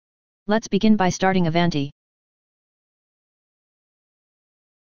Let's begin by starting Avanti.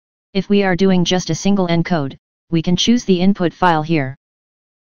 If we are doing just a single encode, we can choose the input file here.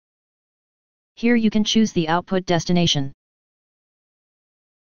 Here you can choose the output destination.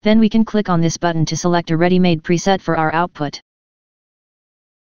 Then we can click on this button to select a ready-made preset for our output.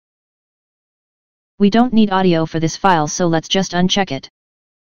 We don't need audio for this file, so let's just uncheck it.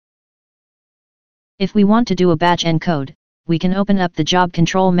 If we want to do a batch encode, we can open up the Job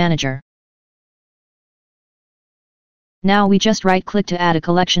Control Manager. Now we just right-click to add a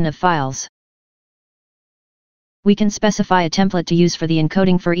collection of files. We can specify a template to use for the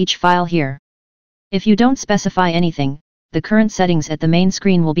encoding for each file here. If you don't specify anything, the current settings at the main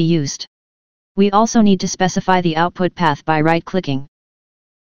screen will be used. We also need to specify the output path by right-clicking.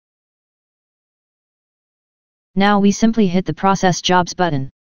 Now we simply hit the Process Jobs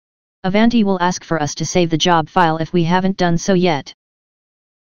button. Avanti will ask for us to save the job file if we haven't done so yet.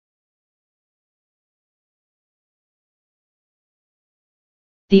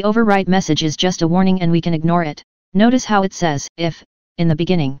 The overwrite message is just a warning and we can ignore it. Notice how it says, if, in the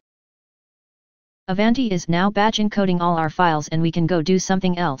beginning. Avanti is now batch encoding all our files and we can go do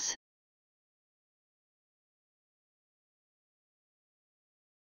something else.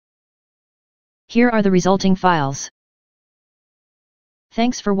 Here are the resulting files.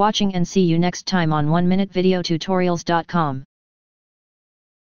 Thanks for watching and see you next time on 1MinuteVideoTutorials.com.